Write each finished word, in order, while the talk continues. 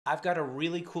I've got a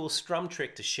really cool strum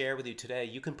trick to share with you today.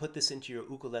 You can put this into your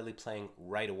ukulele playing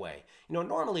right away. You know,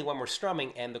 normally when we're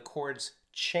strumming and the chords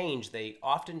change, they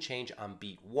often change on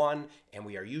beat 1, and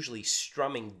we are usually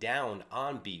strumming down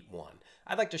on beat 1.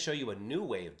 I'd like to show you a new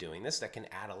way of doing this that can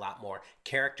add a lot more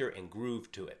character and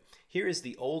groove to it. Here is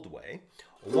the old way.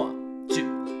 1,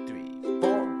 2, 3,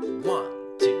 4,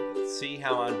 1, 2. See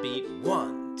how on beat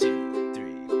 1, 2,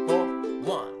 3, 4,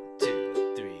 1,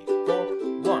 2, 3,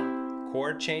 4, 1.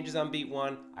 Chord changes on beat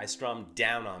 1, I strum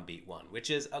down on beat 1, which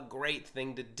is a great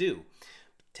thing to do.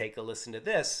 Take a listen to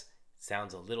this. It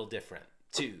sounds a little different.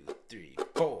 2, 3,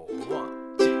 4,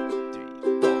 1, 2,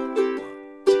 3, 4,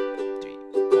 1, 2, 3,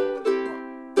 4,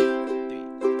 1, 2,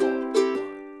 3, 4,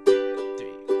 1, 2,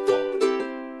 3,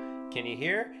 4. Can you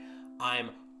hear?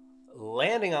 I'm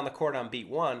landing on the chord on beat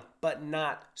 1, but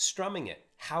not strumming it.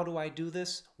 How do I do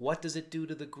this? What does it do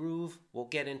to the groove? We'll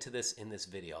get into this in this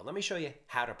video. Let me show you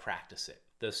how to practice it.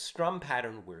 The strum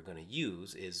pattern we're going to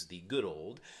use is the good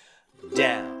old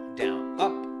down, down,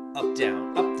 up,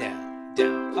 down, down,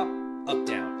 down, up,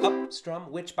 down, up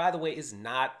strum, which by the way is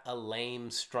not a lame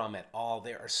strum at all.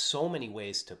 There are so many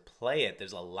ways to play it.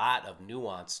 There's a lot of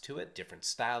nuance to it. Different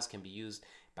styles can be used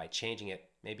by changing it.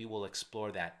 Maybe we'll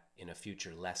explore that in a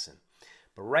future lesson.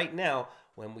 But right now,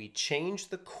 when we change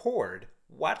the chord,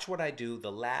 watch what I do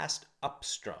the last up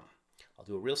strum. I'll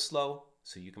do it real slow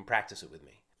so you can practice it with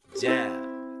me.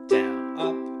 Down, down,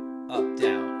 up,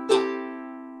 down, up.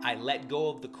 I let go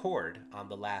of the chord on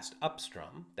the last up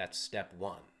strum. That's step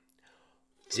 1.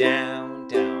 Down,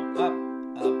 down,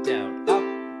 up, down, up.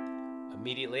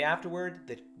 Immediately afterward,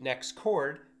 the next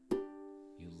chord,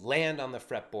 you land on the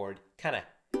fretboard, kind of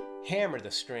hammer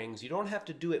the strings. You don't have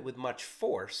to do it with much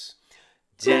force.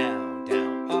 Down,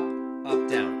 down, up,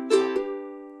 down, up.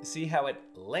 See how it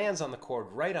lands on the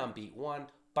chord right on beat 1,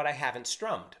 but I haven't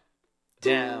strummed.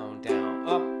 Down, down,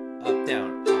 up,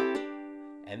 down, up.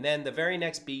 And then the very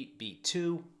next beat, beat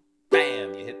 2,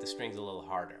 bam, you hit the strings a little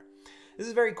harder. This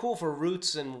is very cool for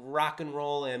roots and rock and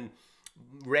roll and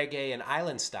reggae and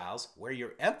island styles where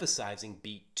you're emphasizing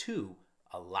beat 2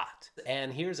 a lot.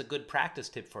 And here's a good practice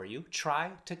tip for you.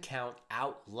 Try to count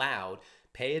out loud.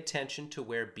 Pay attention to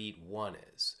where beat 1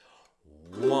 is.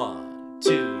 1,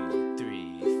 2,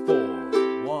 3,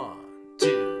 4. 1,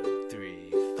 2,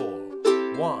 3,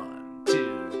 4. 1,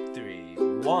 2, 3.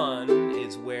 1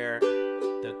 is where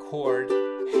the chord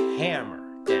hammer,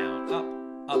 down,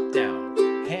 up, down,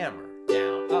 hammer,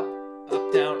 down, up,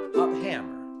 down, up,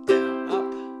 hammer, down,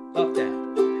 up,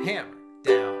 down, up, hammer,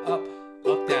 down, up,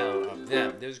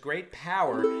 down. There's great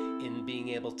power in being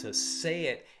able to say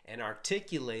it and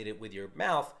articulate it with your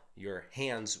mouth. Your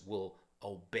hands will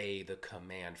obey the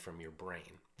command from your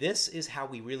brain. This is how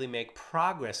we really make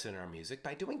progress in our music,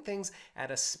 by doing things at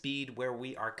a speed where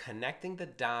we are connecting the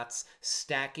dots,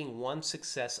 stacking one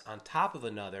success on top of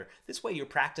another. This way, your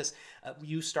practice,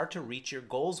 you start to reach your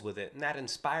goals with it, and that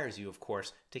inspires you, of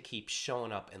course, to keep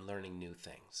showing up and learning new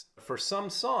things. For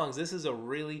some songs, this is a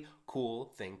really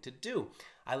cool thing to do.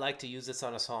 I like to use this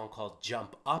on a song called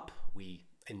Jump Up. We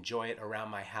enjoy it around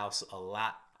my house a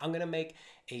lot. I'm going to make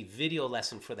a video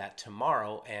lesson for that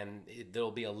tomorrow, and there'll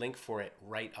be a link for it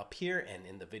right up here and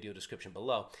in the video description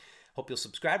below. Hope you'll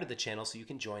subscribe to the channel so you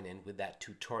can join in with that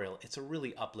tutorial. It's a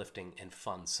really uplifting and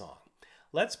fun song.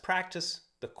 Let's practice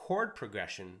the chord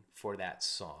progression for that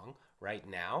song right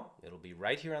now. It'll be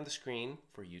right here on the screen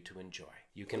for you to enjoy.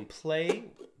 You can play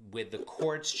with the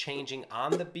chords changing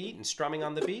on the beat and strumming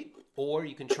on the beat, or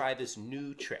you can try this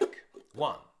new trick.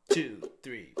 1, 2,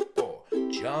 3, 4.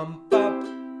 Jump up.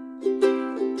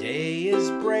 Day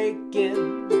is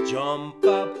breaking, jump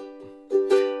up,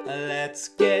 let's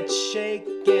get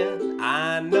shaken.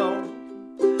 I know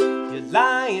you're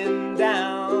lying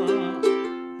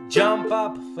down, jump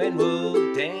up and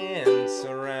we'll dance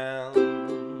around.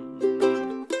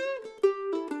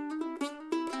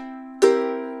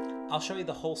 I'll show you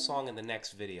the whole song in the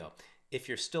next video. If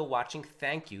you're still watching,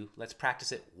 thank you. Let's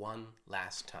practice it one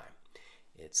last time.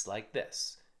 It's like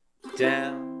this.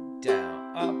 Down,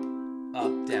 down,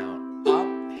 up, down, up,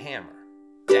 hammer,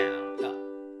 down,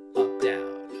 up,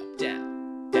 down,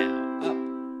 down,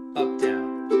 up,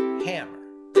 down, hammer,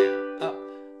 down, up,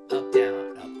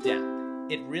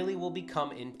 down. It really will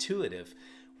become intuitive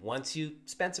once you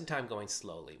spend some time going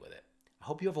slowly with it. I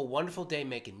hope you have a wonderful day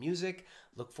making music.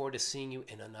 Look forward to seeing you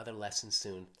in another lesson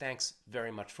soon. Thanks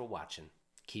very much for watching.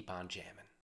 Keep on jamming.